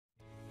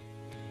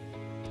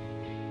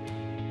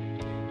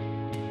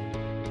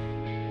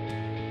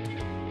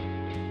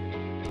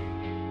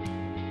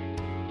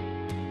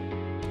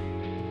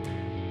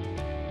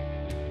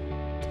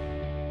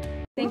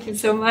Thank you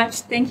so much.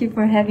 Thank you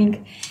for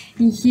having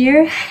me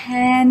here.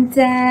 And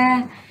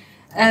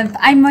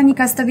I'm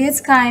Monika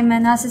Stowiecka. I'm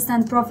an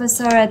assistant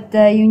professor at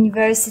the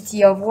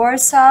University of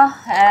Warsaw.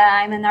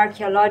 I'm an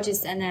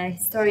archaeologist and a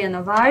historian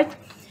of art.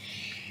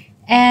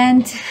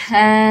 And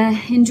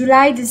in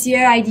July this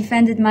year, I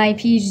defended my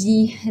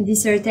PhD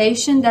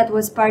dissertation that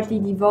was partly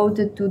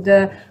devoted to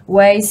the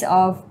ways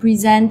of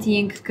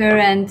presenting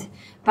current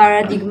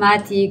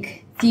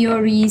paradigmatic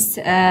theories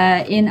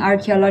in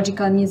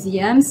archaeological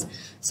museums.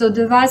 So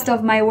the vast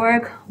of my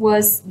work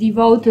was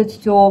devoted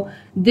to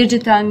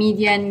digital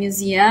media and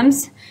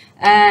museums.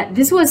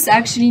 This was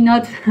actually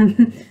not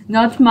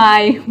not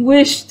my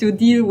wish to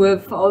deal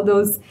with all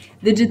those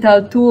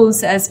digital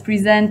tools as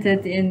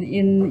presented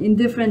in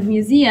different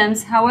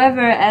museums.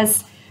 However,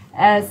 as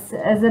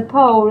a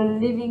Pole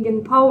living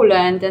in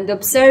Poland and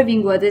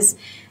observing what is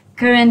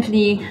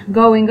currently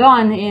going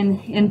on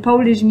in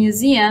Polish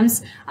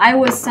museums, I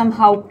was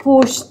somehow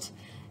pushed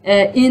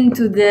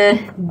into the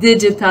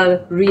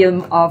digital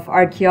realm of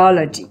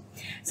archaeology.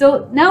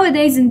 So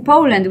nowadays in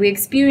Poland, we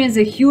experience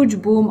a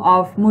huge boom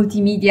of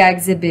multimedia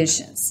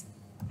exhibitions.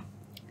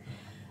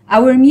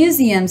 Our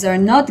museums are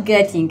not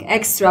getting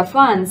extra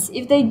funds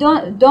if they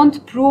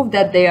don't prove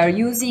that they are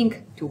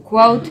using, to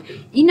quote,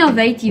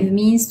 innovative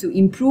means to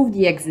improve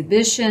the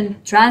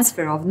exhibition,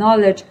 transfer of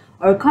knowledge,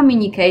 or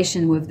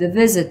communication with the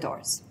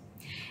visitors.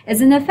 As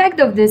an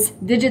effect of this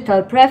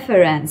digital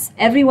preference,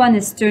 everyone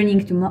is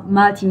turning to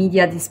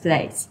multimedia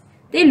displays.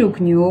 They look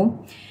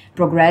new,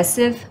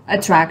 progressive,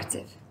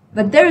 attractive.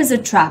 But there is a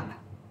trap.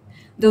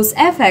 Those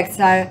effects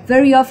are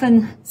very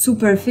often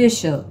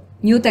superficial.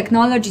 New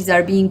technologies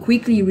are being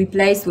quickly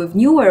replaced with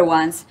newer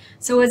ones,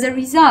 so as a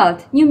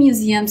result, new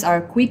museums are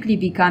quickly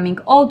becoming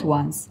old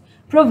ones,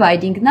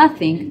 providing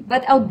nothing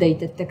but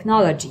outdated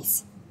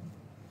technologies.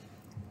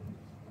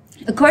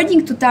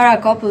 According to Tara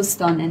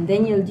Copplestone and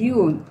Daniel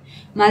Dune,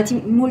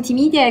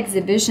 multimedia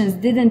exhibitions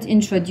didn't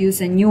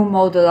introduce a new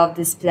model of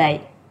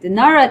display. The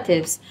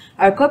narratives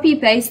are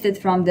copy-pasted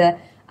from the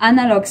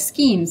analog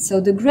schemes,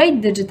 so the great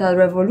digital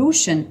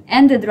revolution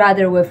ended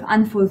rather with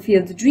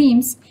unfulfilled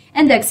dreams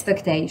and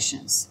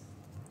expectations.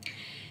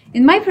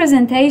 In my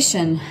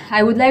presentation,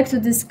 I would like to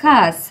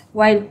discuss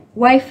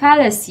why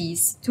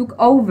fallacies took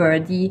over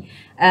the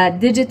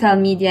digital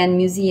media and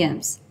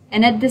museums,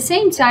 and at the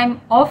same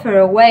time offer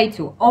a way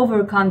to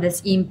overcome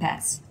this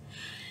impasse.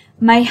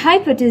 My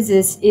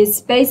hypothesis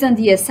is based on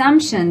the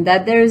assumption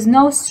that there is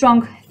no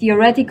strong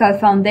theoretical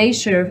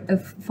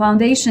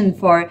foundation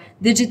for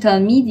digital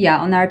media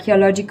on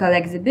archaeological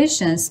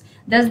exhibitions,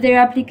 thus their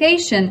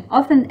application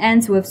often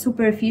ends with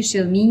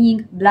superficial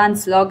meaning, blunt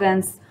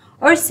slogans,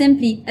 or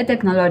simply a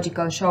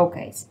technological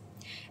showcase.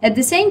 At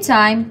the same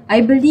time,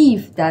 I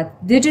believe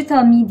that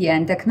digital media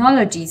and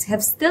technologies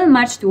have still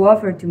much to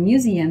offer to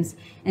museums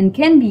and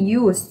can be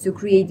used to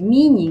create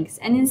meanings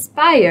and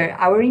inspire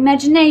our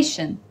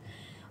imagination,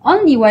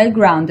 only while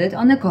grounded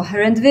on a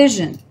coherent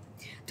vision.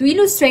 To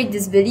illustrate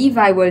this belief,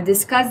 I will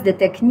discuss the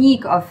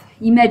technique of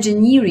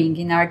Imagineering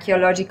in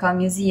archaeological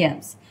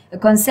museums, a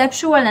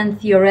conceptual and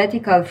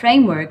theoretical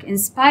framework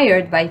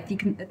inspired by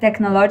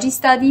technology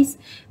studies,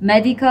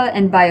 medical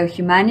and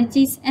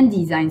bio-humanities, and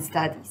design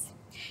studies.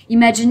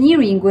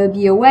 Imagineering will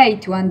be a way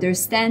to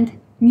understand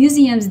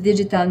museums'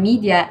 digital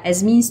media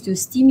as means to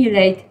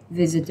stimulate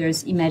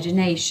visitors'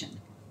 imagination.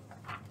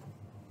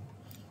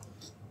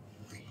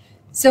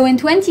 So in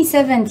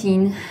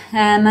 2017,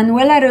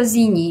 Manuela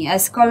Rosini, a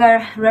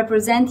scholar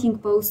representing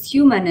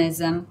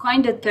post-humanism,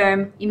 coined the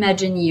term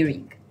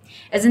Imagineering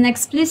as an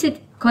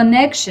explicit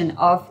connection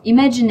of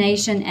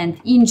imagination and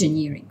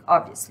engineering,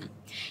 obviously.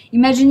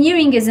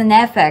 Imagineering is an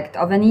effect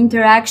of an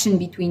interaction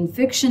between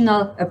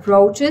fictional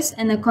approaches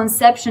and a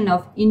conception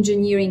of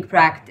engineering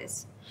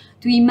practice.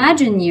 To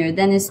imagineer,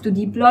 then, is to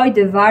deploy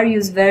the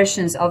various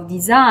versions of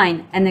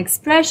design and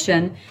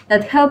expression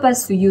that help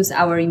us to use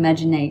our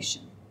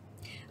imagination.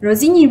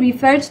 Rosini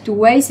referred to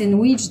ways in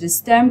which this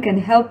term can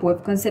help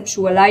with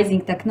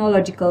conceptualizing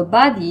technological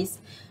bodies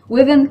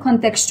within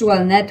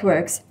contextual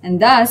networks and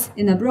thus,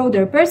 in a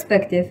broader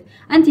perspective,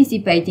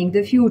 anticipating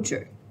the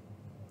future.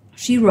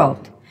 She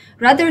wrote,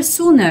 "Rather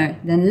sooner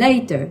than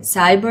later,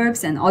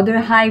 cyborgs and other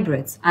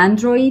hybrids,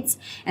 androids,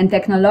 and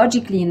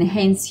technologically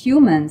enhanced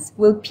humans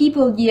will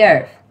people the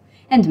Earth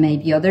and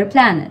maybe other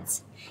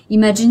planets.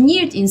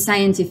 Imagineered in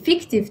scientific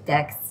fictive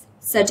texts,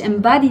 such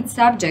embodied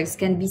subjects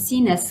can be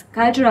seen as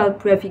cultural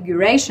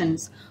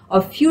prefigurations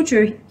of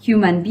future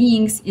human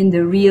beings in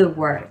the real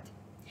world.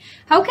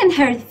 How can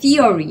her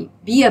theory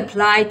be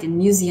applied in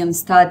museum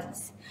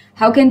studies?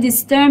 How can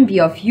this term be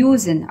of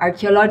use in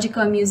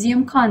archaeological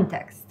museum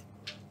context?"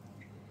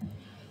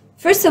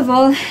 First of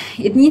all,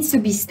 it needs to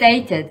be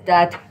stated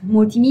that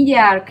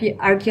multimedia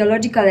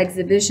archaeological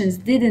exhibitions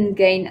didn't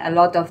gain a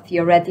lot of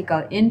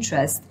theoretical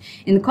interest,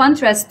 in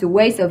contrast to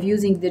ways of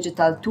using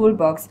digital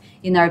toolbox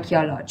in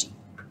archaeology.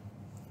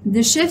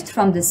 The shift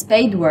from the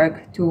spade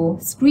work to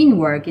screen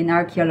work in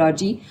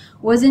archaeology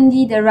was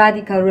indeed a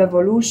radical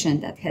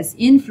revolution that has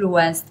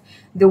influenced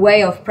the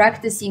way of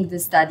practicing the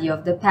study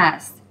of the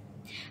past.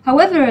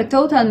 However, a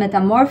total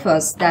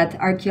metamorphosis that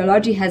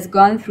archaeology has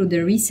gone through the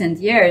recent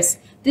years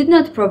did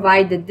not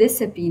provide the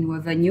discipline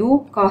with a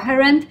new,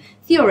 coherent,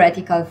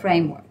 theoretical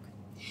framework.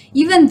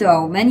 Even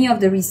though many of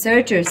the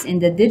researchers in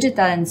the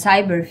digital and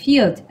cyber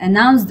field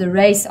announced the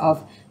rise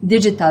of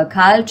digital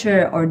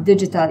culture or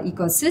digital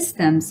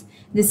ecosystems,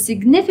 the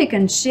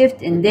significant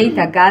shift in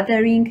data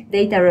gathering,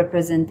 data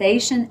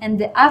representation, and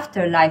the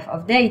afterlife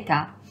of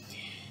data.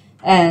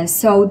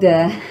 So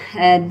the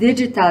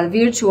digital,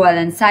 virtual,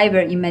 and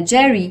cyber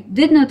imagery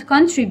did not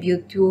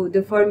contribute to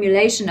the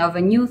formulation of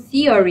a new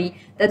theory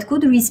that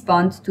could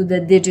respond to the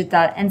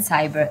digital and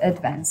cyber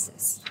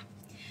advances.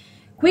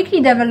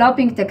 Quickly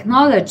developing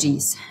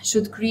technologies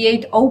should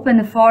create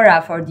open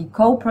fora for the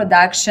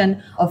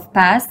co-production of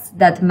pasts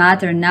that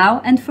matter now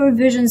and for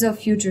visions of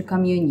future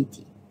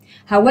community.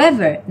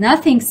 However,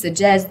 nothing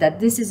suggests that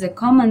this is a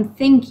common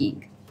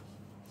thinking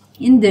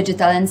in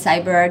digital and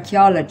cyber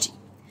archaeology.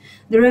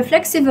 The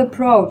reflexive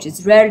approach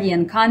is rarely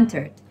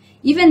encountered,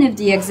 even if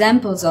the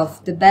examples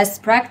of the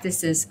best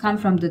practices come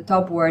from the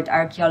top world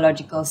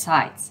archaeological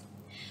sites.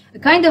 A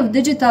kind of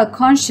digital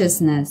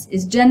consciousness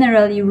is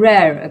generally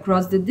rare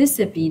across the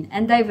discipline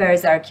and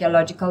diverse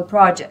archaeological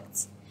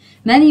projects.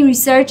 Many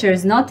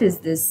researchers notice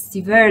this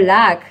severe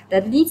lack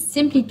that leads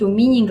simply to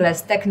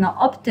meaningless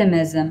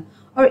techno-optimism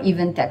or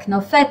even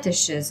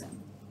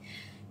techno-fetishism.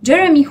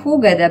 Jeremy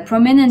Huget, a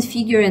prominent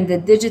figure in the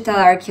digital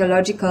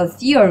archaeological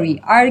theory,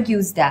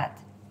 argues that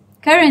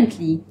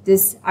currently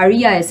this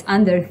area is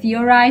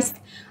under-theorized,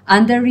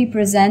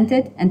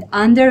 under-represented, and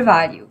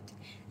undervalued.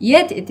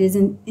 Yet it is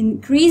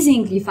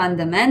increasingly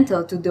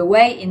fundamental to the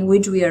way in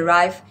which we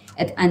arrive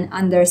at an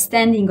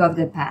understanding of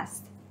the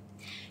past.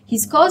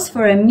 His calls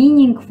for a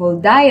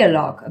meaningful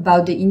dialogue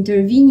about the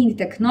intervening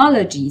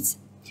technologies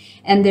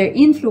and their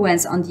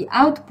influence on the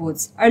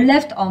outputs are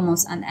left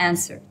almost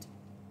unanswered.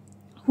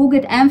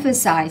 Huget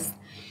emphasized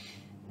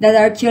that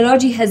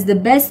archaeology has the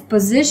best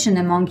position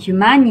among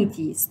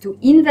humanities to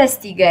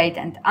investigate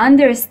and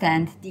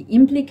understand the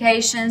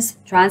implications,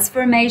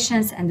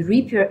 transformations, and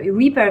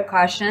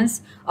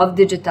repercussions of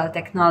digital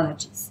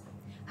technologies.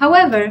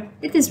 However,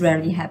 it is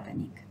rarely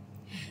happening.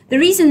 The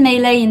reason may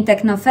lay in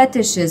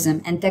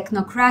techno-fetishism and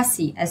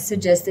technocracy, as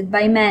suggested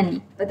by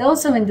many, but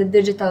also in the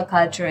digital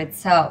culture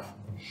itself.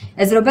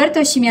 As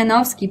Roberto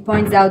Simianowski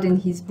points out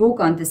in his book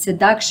on the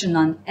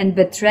seduction and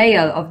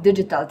betrayal of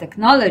digital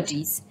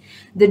technologies,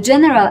 the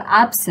general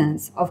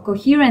absence of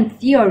coherent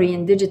theory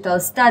in digital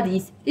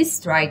studies is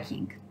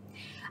striking.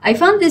 I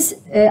find this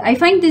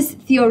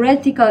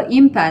theoretical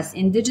impasse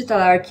in digital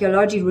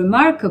archaeology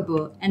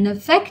remarkable and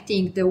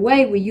affecting the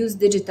way we use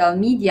digital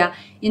media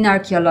in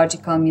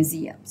archaeological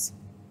museums.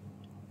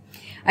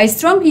 I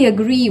strongly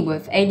agree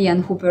with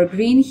Elian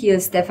Hooper-Greenhill,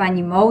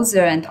 Stephanie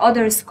Moser, and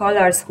other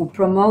scholars who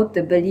promote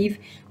the belief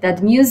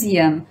that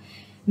museums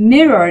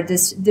mirror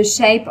the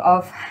shape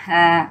of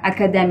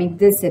academic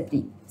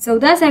discipline. So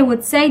thus I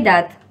would say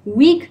that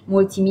weak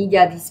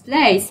multimedia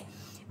displays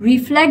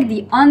reflect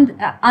the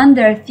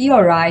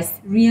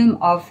under-theorized realm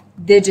of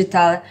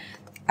digital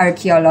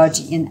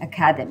archaeology in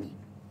academy.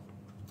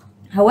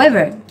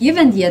 However,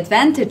 given the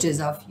advantages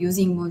of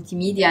using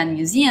multimedia in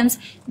museums,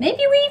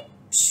 maybe we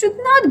should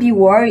not be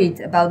worried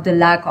about the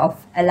lack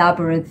of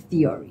elaborate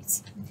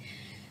theories.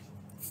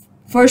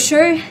 For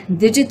sure,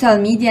 digital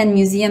media and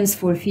museums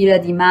fulfill a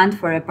demand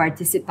for a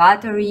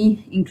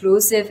participatory,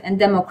 inclusive, and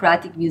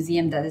democratic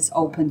museum that is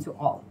open to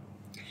all.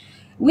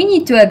 We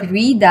need to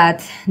agree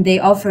that they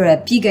offer a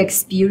peak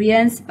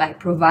experience by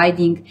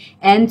providing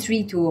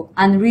entry to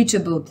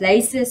unreachable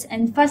places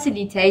and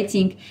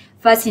facilitating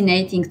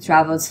fascinating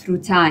travels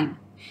through time.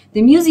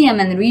 The museum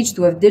enriched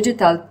with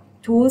digital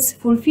tools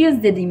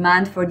fulfills the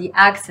demand for the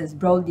access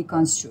broadly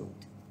construed.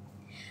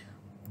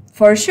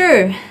 For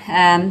sure,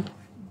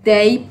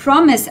 they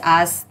promise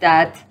us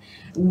that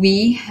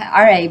we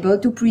are able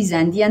to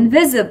present the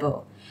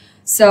invisible.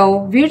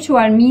 So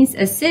virtual means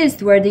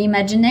assist where the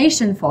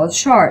imagination falls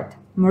short.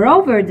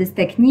 Moreover, these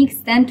techniques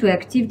tend to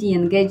actively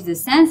engage the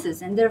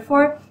senses and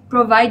therefore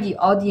provide the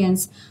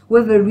audience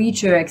with a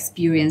richer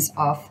experience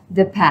of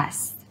the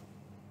past.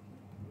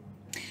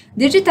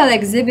 Digital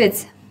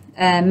exhibits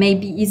may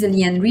be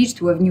easily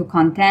enriched with new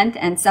content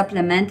and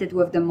supplemented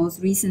with the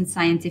most recent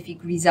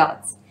scientific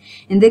results.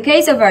 In the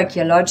case of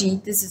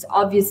archaeology, this is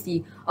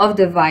obviously of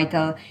the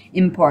vital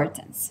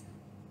importance.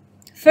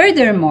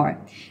 Furthermore,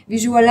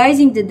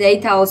 visualizing the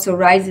data also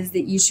raises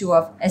the issue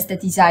of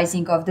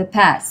aestheticizing of the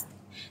past.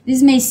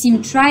 This may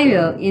seem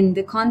trivial in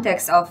the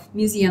context of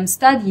museum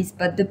studies,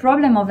 but the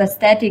problem of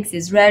aesthetics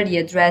is rarely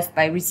addressed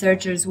by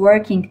researchers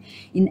working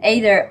in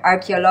either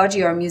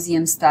archaeology or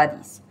museum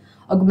studies.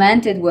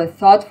 Augmented with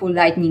thoughtful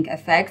lighting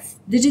effects,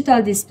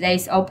 digital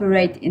displays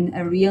operate in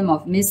a realm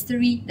of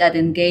mystery that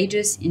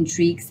engages,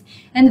 intrigues,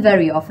 and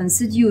very often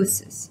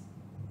seduces.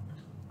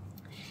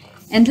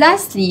 And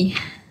lastly,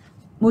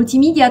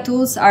 multimedia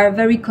tools are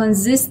very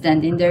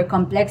consistent in their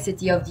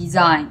complexity of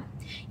design.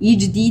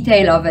 Each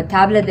detail of a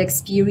tablet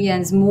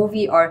experience,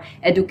 movie, or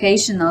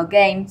educational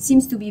game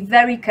seems to be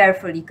very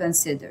carefully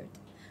considered.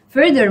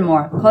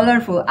 Furthermore,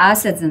 colorful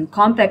assets and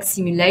complex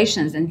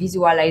simulations and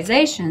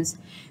visualizations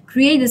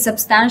create a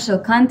substantial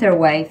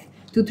counterweight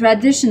to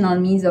traditional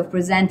means of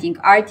presenting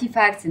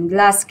artifacts in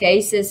glass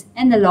cases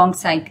and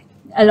alongside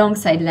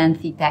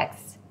lengthy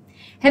texts.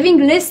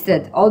 Having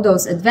listed all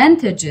those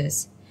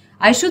advantages,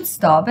 I should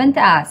stop and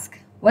ask,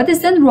 what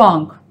is then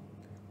wrong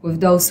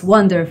with those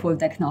wonderful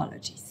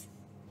technologies?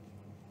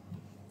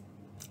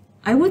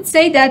 I would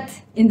say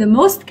that in the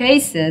most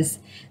cases,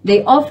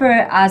 they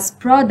offer us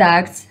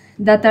products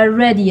that are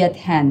ready at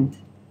hand.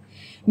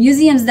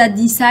 Museums that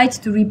decide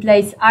to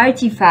replace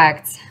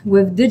artifacts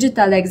with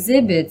digital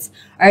exhibits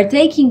are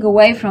taking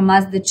away from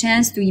us the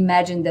chance to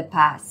imagine the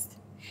past.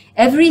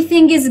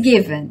 Everything is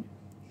given.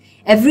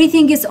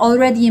 Everything is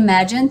already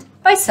imagined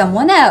by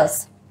someone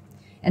else.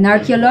 An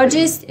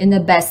archaeologist in the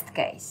best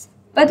case,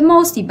 but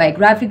mostly by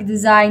graphic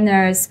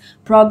designers,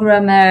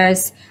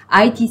 programmers,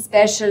 IT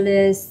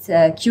specialists,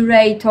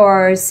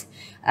 curators,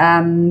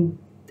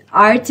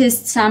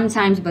 artists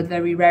sometimes, but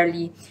very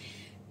rarely.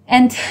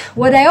 And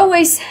what I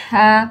always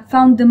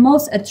found the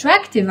most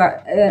attractive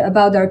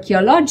about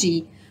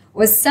archaeology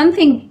was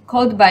something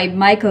called by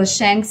Michael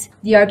Shanks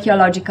the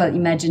archaeological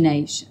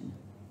imagination.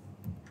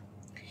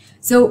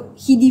 So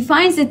he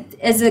defines it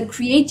as a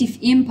creative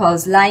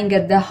impulse lying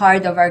at the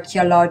heart of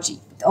archaeology,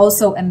 but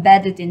also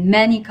embedded in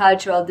many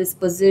cultural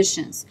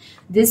dispositions,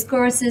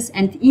 discourses,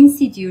 and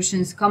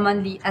institutions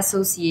commonly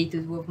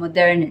associated with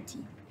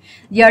modernity.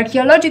 The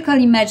archaeological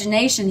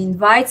imagination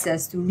invites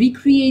us to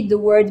recreate the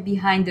world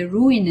behind the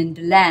ruin in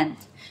the land,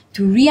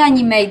 to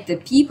reanimate the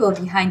people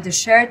behind the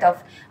sherd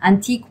of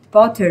antique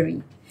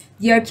pottery.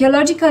 The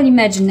archaeological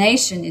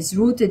imagination is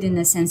rooted in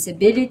a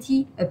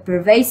sensibility, a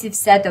pervasive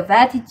set of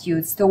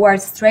attitudes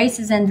towards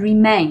traces and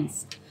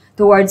remains,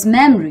 towards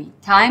memory,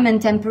 time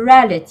and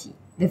temporality,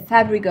 the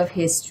fabric of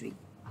history.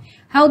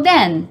 How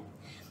then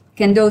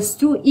can those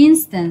two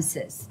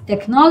instances,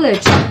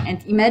 technology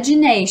and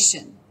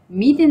imagination,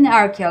 meet in an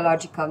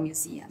archaeological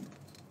museum?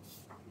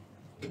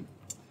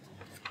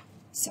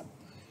 So,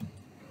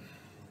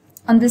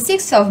 on the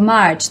 6th of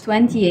March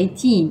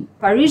 2018,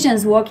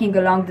 Parisians walking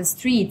along the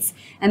streets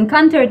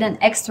encountered an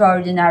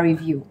extraordinary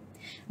view.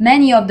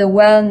 Many of the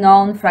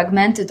well-known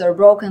fragmented or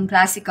broken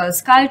classical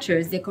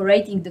sculptures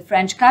decorating the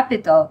French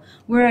capital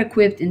were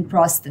equipped in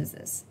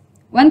prostheses.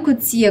 One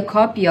could see a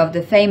copy of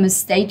the famous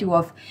statue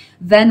of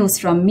Venus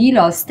from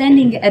Milo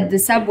standing at the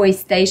subway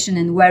station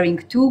and wearing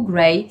two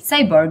grey,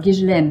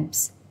 cyborgish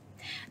limbs.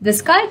 The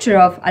sculpture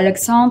of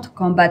Alexandre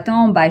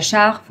Combattant by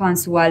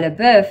Charles-François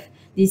Leboeuf,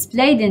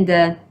 displayed in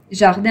the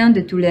Jardin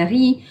de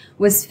Tuileries,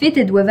 was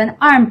fitted with an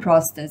arm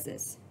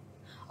prosthesis.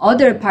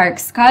 Other park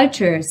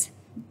sculptures,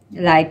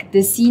 like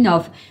the scene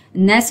of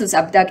Nessus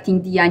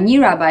abducting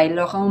Deianira by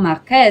Laurent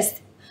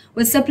Marquez,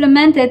 was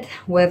supplemented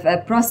with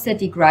a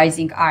prosthetic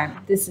rising arm.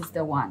 This is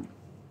the one.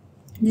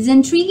 This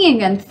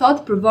intriguing and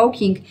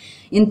thought-provoking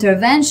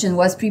intervention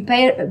was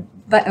prepared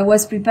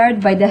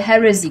by the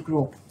Heresy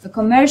Group, a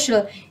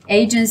commercial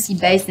agency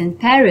based in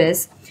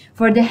Paris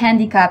for the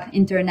Handicap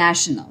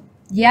International.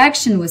 The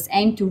action was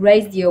aimed to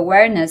raise the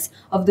awareness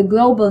of the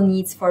global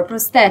needs for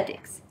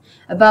prosthetics.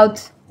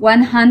 About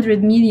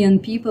 100 million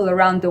people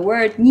around the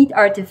world need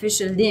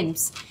artificial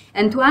limbs,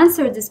 and to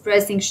answer this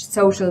pressing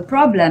social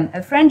problem,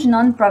 a French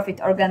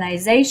non-profit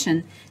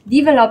organization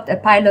developed a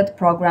pilot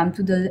program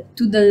to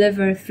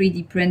deliver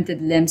 3D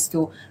printed limbs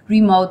to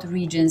remote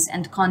regions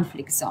and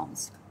conflict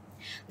zones.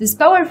 This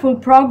powerful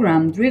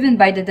program, driven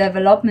by the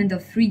development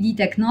of 3D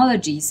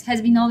technologies,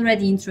 has been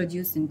already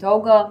introduced in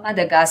Togo,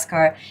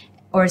 Madagascar,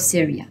 or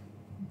Syria.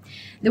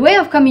 The way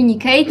of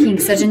communicating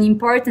such an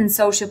important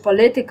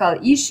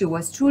socio-political issue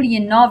was truly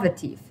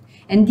innovative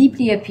and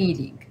deeply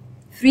appealing.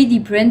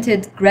 3D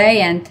printed grey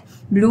and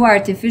blue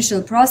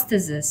artificial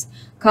prostheses,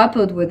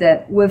 coupled with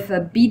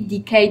a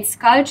bit-decayed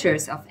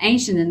sculptures of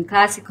ancient and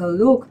classical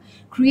look,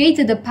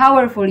 created a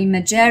powerful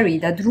imagery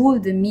that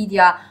ruled the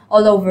media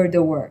all over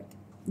the world.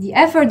 The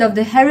effort of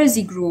the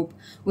Heresy Group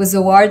was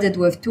awarded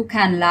with 2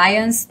 Cannes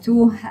Lions,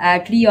 2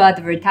 Clio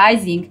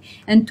Advertising,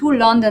 and 2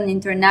 London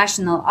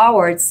International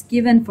Awards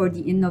given for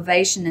the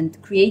innovation and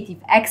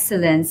creative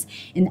excellence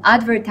in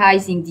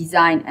advertising,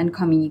 design, and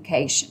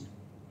communication.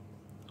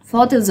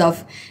 Photos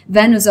of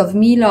Venus of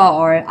Milo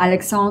or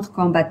Alexandre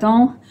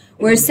Combattant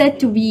were said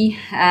to be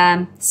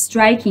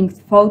striking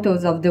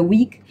photos of the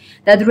week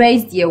that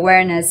raised the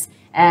awareness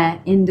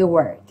in the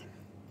world.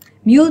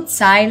 Mute,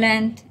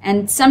 silent,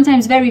 and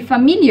sometimes very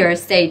familiar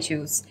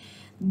statues,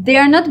 they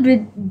are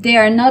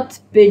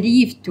not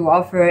believed to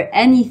offer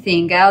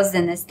anything else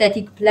than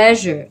aesthetic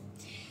pleasure.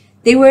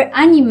 They were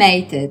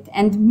animated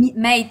and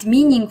made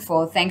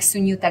meaningful thanks to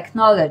new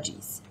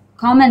technologies.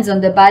 Comments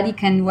on the Body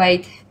Can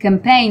Wait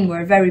campaign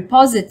were very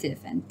positive,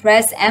 and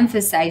press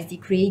emphasized the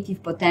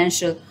creative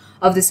potential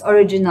of this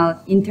original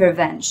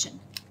intervention.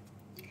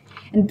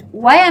 And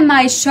why am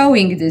I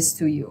showing this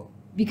to you?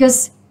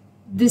 Because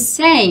the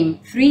same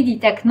 3D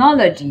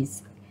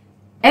technologies,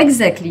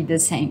 exactly the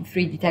same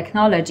 3D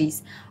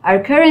technologies,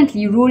 are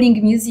currently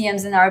ruling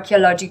museums and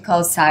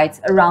archaeological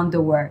sites around the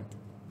world.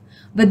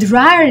 But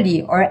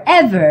rarely or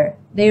ever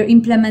Their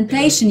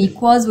implementation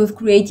equals with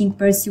creating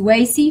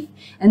persuasive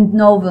and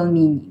novel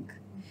meaning.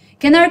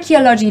 Can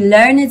archaeology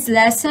learn its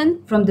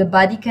lesson from the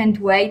Body Can't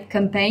Wait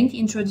campaign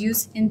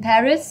introduced in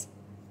Paris?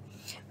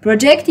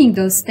 Projecting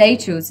those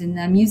statues in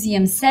a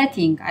museum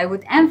setting, I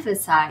would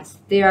emphasize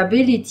their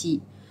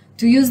ability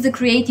to use the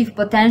creative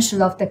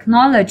potential of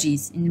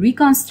technologies in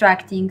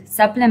reconstructing,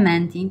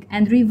 supplementing,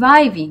 and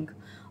reviving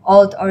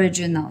old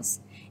originals,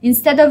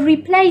 instead of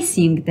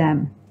replacing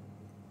them.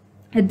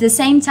 At the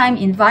same time,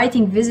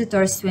 inviting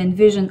visitors to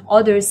envision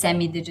other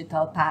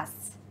semi-digital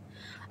paths.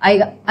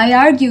 I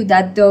argue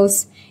that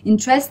those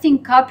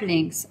interesting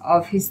couplings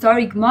of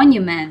historic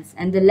monuments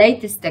and the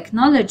latest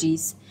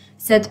technologies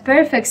set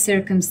perfect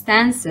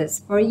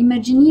circumstances for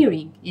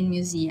Imagineering in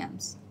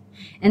museums,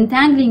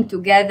 entangling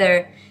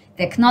together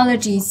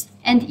technologies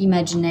and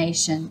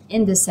imagination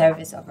in the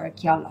service of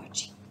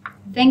archaeology.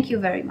 Thank you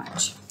very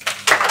much.